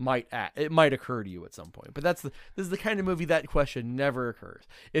it might occur to you at some point. But this is the kind of movie that question never occurs.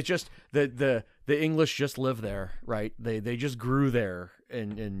 It's just the English just live there, right? They just grew there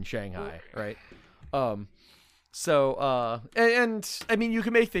in Shanghai, right? So and I mean, you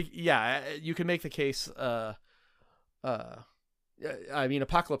can make the case. I mean,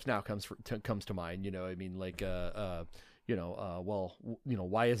 Apocalypse Now comes to mind. I mean, like, why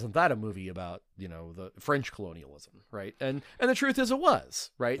isn't that a movie about the French colonialism, right? And the truth is, it was,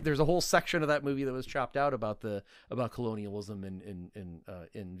 right. There's a whole section of that movie that was chopped out about colonialism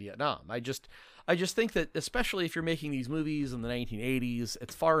in Vietnam. I just think that, especially if you're making these movies in the 1980s,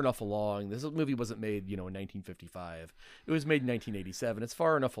 it's far enough along. This movie wasn't made, in 1955. It was made in 1987. It's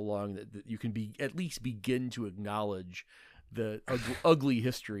far enough along that you can at least begin to acknowledge the ugly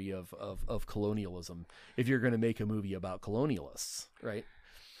history of colonialism if you're going to make a movie about colonialists, right?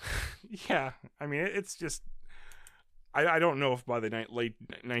 Yeah. I mean, it's just, I don't know if by the late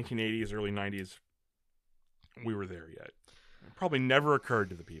 1980s, early 90s, we were there yet. It probably never occurred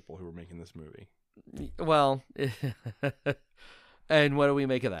to the people who were making this movie. Well, and what do we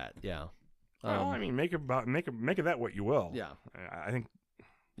make of that? Yeah. Well, I mean, make of that what you will. Yeah. I think.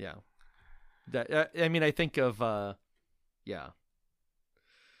 Yeah. I mean, I think of, yeah,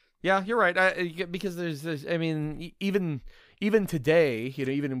 you're right. Because there's, I mean, even today,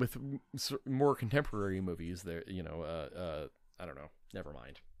 even with more contemporary movies, there, I don't know. Never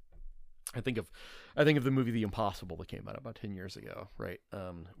mind. I think of the movie The Impossible that came out about 10 years ago, right?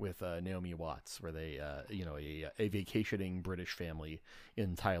 With Naomi Watts, where they, a vacationing British family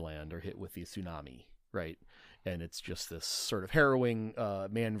in Thailand are hit with the tsunami, right? and it's just this sort of harrowing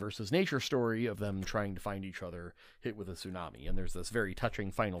man versus nature story of them trying to find each other hit with a tsunami. And there's this very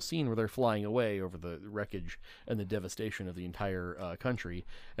touching final scene where they're flying away over the wreckage and the devastation of the entire country,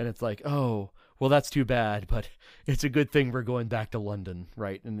 and it's like, oh, well, that's too bad, but it's a good thing we're going back to London,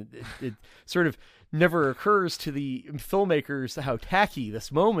 right? And it sort of never occurs to the filmmakers how tacky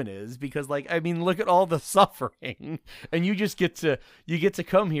this moment is, because, like, I mean, look at all the suffering, and you just get to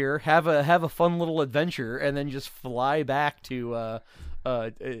come here, have a fun little adventure, and then just fly back to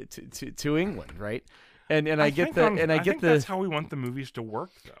England, right? And I get that, and I get that's how we want the movies to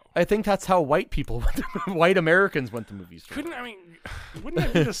work, though. I think that's how white people, white Americans, want the movies to work. Wouldn't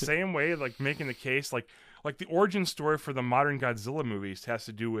that be the same way? Like making the case, like the origin story for the modern Godzilla movies has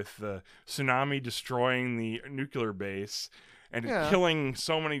to do with the tsunami destroying the nuclear base and killing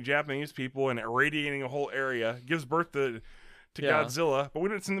so many Japanese people and irradiating a whole area, gives birth to Godzilla. But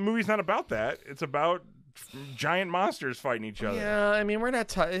when the movie's not about that. It's about giant monsters fighting each other. Yeah, I mean, we're not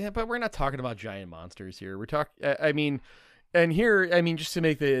talking about giant monsters here. We're talking. I mean, and here, I mean, just to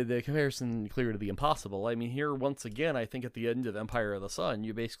make the comparison clear to the impossible. I mean, here once again, I think at the end of Empire of the Sun,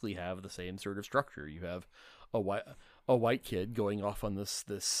 you basically have the same sort of structure. You have a white kid going off on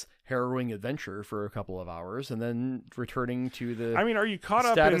this harrowing adventure for a couple of hours, and then returning to the. I mean, are you caught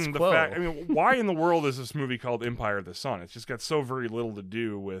up in the fact? I mean, why in the world is this movie called Empire of the Sun? It's just got so very little to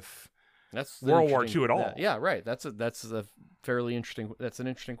do with. That's World War II at all. Yeah, right. That's a fairly interesting. That's an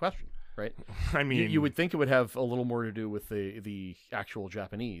interesting question, right? I mean, you would think it would have a little more to do with the actual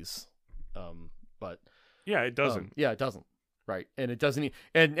Japanese, but yeah, it doesn't. Yeah, it doesn't. Right, and it doesn't,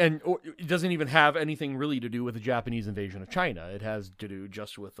 and or it doesn't even have anything really to do with the Japanese invasion of China. It has to do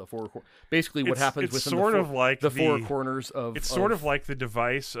just with the basically what happens within the four corners of. It's sort of like the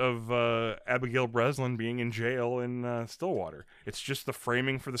device of Abigail Breslin being in jail in Stillwater. It's just the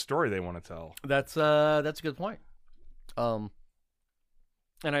framing for the story they want to tell. That's a good point. And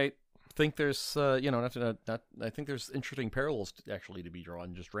I think there's I think there's interesting parallels actually to be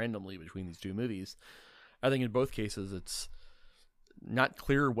drawn just randomly between these two movies. I think in both cases it's not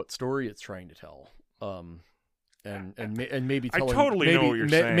clear what story it's trying to tell, and maybe telling, I totally know what you're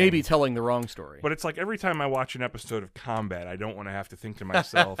saying. Maybe telling the wrong story. But it's like every time I watch an episode of Combat, I don't want to have to think to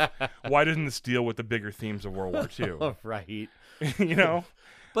myself, why didn't this deal with the bigger themes of World War II? Right. You know.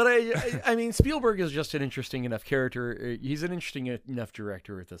 But I mean, Spielberg is just an interesting enough character. He's an interesting enough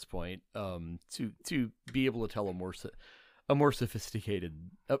director at this point, to be able to tell a more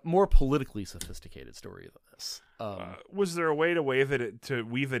sophisticated, more politically sophisticated story than this. Was there a way to weave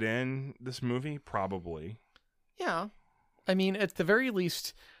it in this movie? Probably. Yeah, I mean, at the very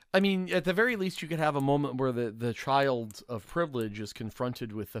least, you could have a moment where the child of privilege is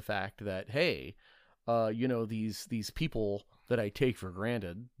confronted with the fact that, hey, these people that I take for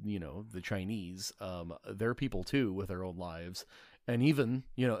granted, the Chinese, they're people too with their own lives, and even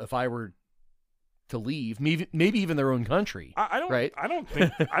if I were to leave, maybe even their own country. I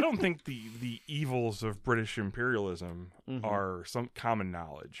don't think the evils of British imperialism are some common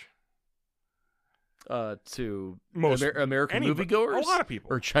knowledge. To most American moviegoers, a lot of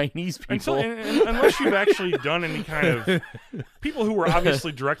people, or Chinese people, unless you've actually done any kind of people who were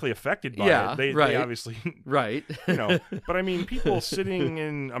obviously directly affected by it. They obviously right. But I mean, people sitting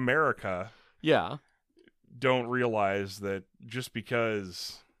in America, don't realize that just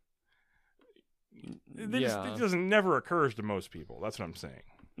because. It never occurs to most people. That's what I'm saying.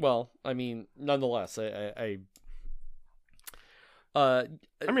 Well, I mean, nonetheless, I mean,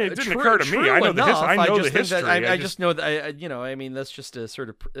 it didn't occur to me. I know the history. I just know that I mean, that's just a sort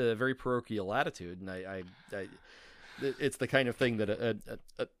of very parochial attitude, and it's the kind of thing that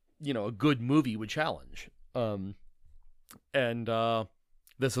a good movie would challenge. And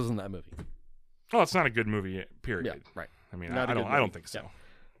this isn't that movie. Oh, it's not a good movie. Period. Yeah, right. I mean, I don't think so. Yeah.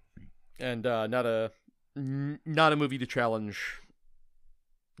 And not a movie to challenge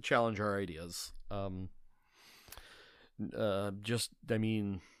our ideas. I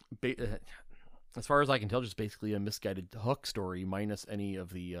mean, as far as I can tell, just basically a misguided Hook story, minus any of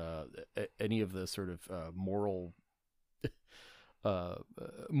the sort of moral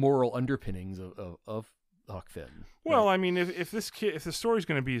underpinnings of Huck Finn. Well, right? I mean, if the story's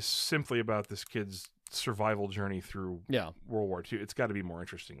going to be simply about this kid's survival journey through World War II, it's got to be more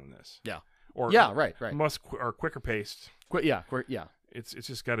interesting than this. Yeah. Or right. Or quicker paced. Yeah. It's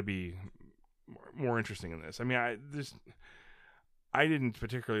just got to be more interesting in this. I mean, I didn't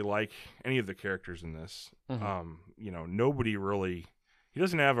particularly like any of the characters in this. Mm-hmm. Nobody really. He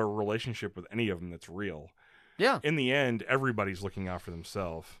doesn't have a relationship with any of them that's real. Yeah. In the end, everybody's looking out for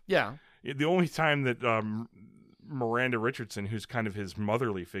themselves. Yeah. The only time that Miranda Richardson, who's kind of his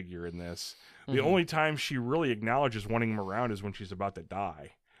motherly figure in this. The Mhm. only time she really acknowledges wanting him around is when she's about to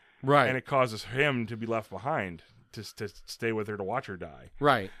die. Right. And it causes him to be left behind to stay with her to watch her die.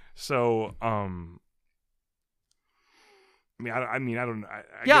 Right. So, I don't. I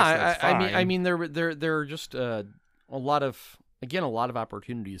guess that's fine. I mean, there are just a lot of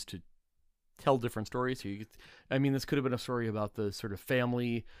opportunities to tell different stories here. This could have been a story about the sort of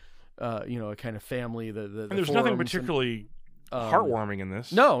family, a kind of family. And there's nothing particularly heartwarming in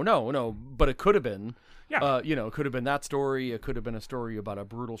this. No, but it could have been. Yeah. It could have been that story. It could have been a story about a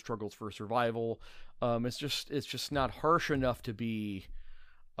brutal struggles for survival. It's just not harsh enough to be,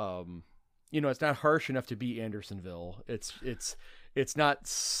 it's not harsh enough to be Andersonville. It's not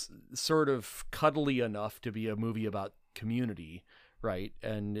sort of cuddly enough to be a movie about community, right?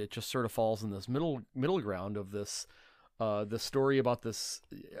 And it just sort of falls in this middle ground of this, the story about this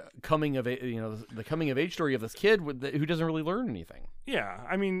coming of age, the coming of age story of this kid who doesn't really learn anything. Yeah,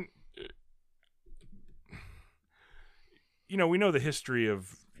 I mean, we know the history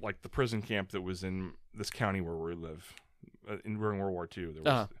of like the prison camp that was in this county where we live during World War II. There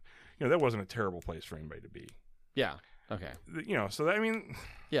was, that wasn't a terrible place for anybody to be. Yeah. Okay. So that, I mean,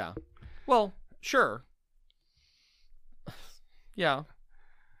 yeah. Well, sure. Yeah.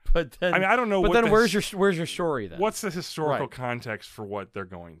 But then, I don't know. But then, where's your story then? What's the historical context for what they're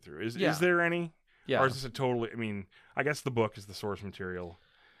going through? Is there any? Yeah. Or is this a totally? I mean, I guess the book is the source material.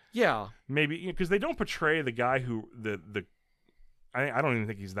 Yeah. Maybe because they don't portray the guy who I don't even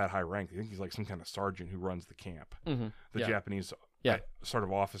think he's that high ranked. I think he's like some kind of sergeant who runs the camp. Mm-hmm. The Japanese sort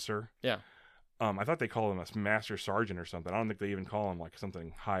of officer. Yeah. I thought they called him a master sergeant or something. I don't think they even call him like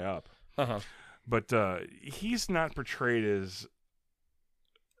something high up. Uh-huh. But he's not portrayed as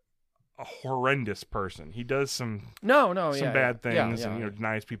a horrendous person. He does some bad things and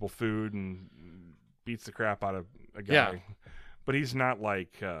denies people food and beats the crap out of a guy. Yeah. But he's not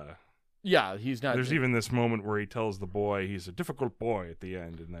like he's not. There's even this moment where he tells the boy he's a difficult boy at the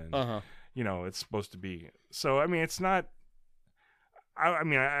end, and then Uh-huh. It's supposed to be. So I mean, it's not.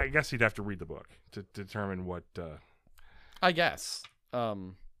 I guess you'd have to read the book to determine what. I guess.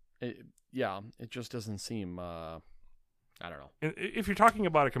 It just doesn't seem. I don't know. If you're talking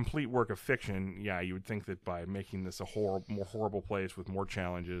about a complete work of fiction, you would think that by making this a more horrible place with more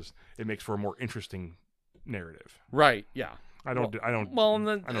challenges, it makes for a more interesting narrative. Right. Yeah. I don't. Well,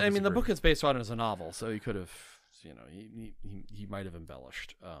 the book is based on it as a novel, so he could have, he might have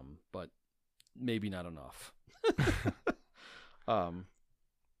embellished, but maybe not enough.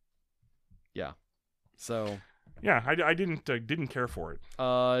 Yeah. So. Yeah, I didn't care for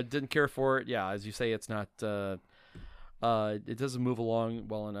it. Didn't care for it. Yeah, as you say, it's not. It doesn't move along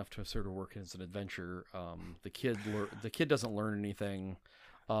well enough to sort of work as an adventure. The kid doesn't learn anything.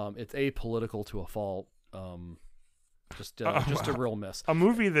 It's apolitical to a fault. Just a real miss. A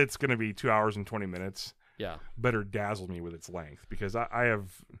movie that's going to be 2 hours and 20 minutes. Yeah. Better dazzle me with its length because I have.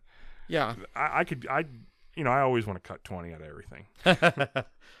 Yeah. I always want to cut 20 out of everything.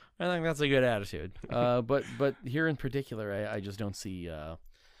 I think that's a good attitude. But here in particular, I just don't see.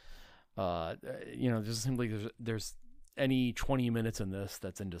 Just simply there's any 20 minutes in this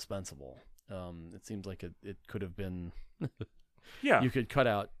that's indispensable. It seems like it could have been. Yeah. You could cut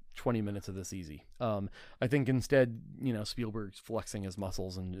out 20 minutes of this easy. I think instead, Spielberg's flexing his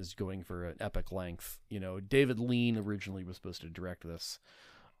muscles and is going for an epic length. David Lean originally was supposed to direct this.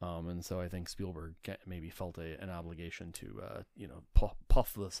 And so I think Spielberg maybe felt an obligation to,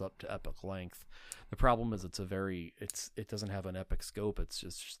 puff this up to epic length. The problem is it doesn't have an epic scope. It's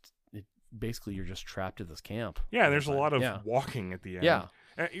just basically you're just trapped at this camp. Yeah, there's a lot of walking at the end. Yeah.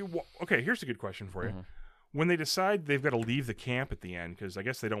 Okay, here's a good question for you. Mm-hmm. When they decide they've got to leave the camp at the end because I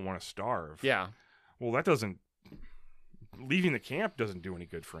guess they don't want to starve. Yeah. Well, leaving the camp doesn't do any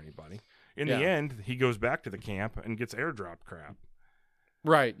good for anybody. In the Yeah. end, he goes back to the camp and gets airdrop crap.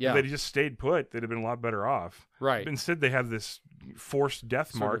 Right, yeah. If they'd just stayed put, they'd have been a lot better off. Right. But instead, they have this forced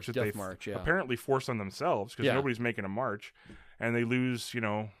death march that they apparently force on themselves because nobody's making a march, and they lose,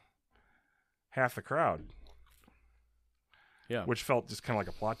 half the crowd. Yeah. Which felt just kind of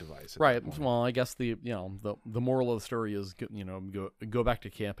like a plot device. Right. Well, I guess the moral of the story is go back to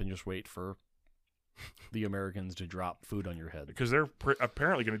camp and just wait for the Americans to drop food on your head because they're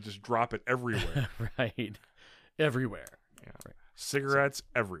apparently going to just drop it everywhere. Right. Everywhere. Yeah. Right. Cigarettes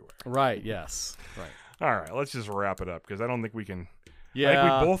everywhere. Right. Yes. Right. All right. Let's just wrap it up because I don't think we can. Yeah. I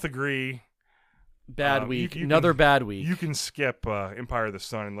think we both agree. Bad week. Another bad week. You can skip Empire of the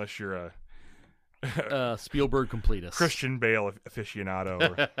Sun unless you're a Spielberg completist. Christian Bale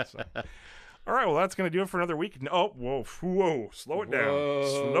aficionado. All right, well, that's going to do it for another week. Oh, whoa. Slow it down.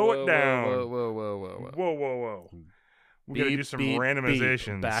 Slow it down. Whoa. We got to do some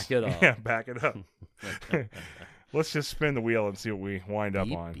randomizations. Beep. Back it up. Yeah, back it up. Let's just spin the wheel and see what we wind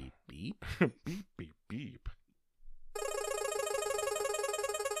up on. Beep. Beep.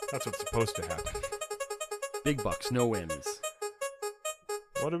 That's what's supposed to happen. Big bucks, no whammies.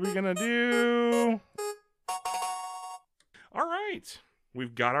 What are we going to do? All right.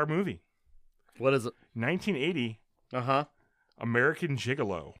 We've got our movie. What is it? 1980. Uh-huh. American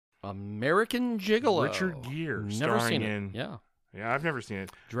Gigolo. American Gigolo. Richard Gere. Never seen in. it. Yeah. Yeah, I've never seen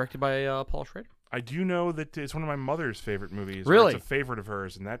it. Directed by Paul Schrader. I do know that it's one of my mother's favorite movies. Really? It's a favorite of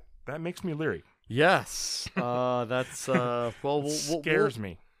hers, and that makes me leery. Yes. That's well. Scares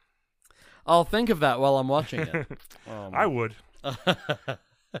me. I'll think of that while I'm watching it. I would.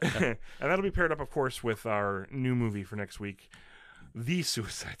 And that'll be paired up, of course, with our new movie for next week, The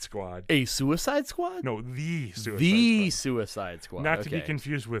Suicide Squad. A Suicide Squad? No, The Suicide Squad. The Suicide Squad. Not to be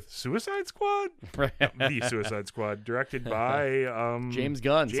confused with Suicide Squad. The Suicide Squad, directed by James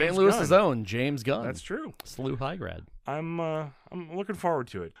Gunn, James St. Louis's Gunn. own James Gunn. That's true. SLU high grad. I'm looking forward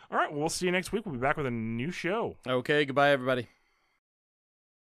to it. All right, we'll see you next week. We'll be back with a new show. Okay, goodbye, everybody.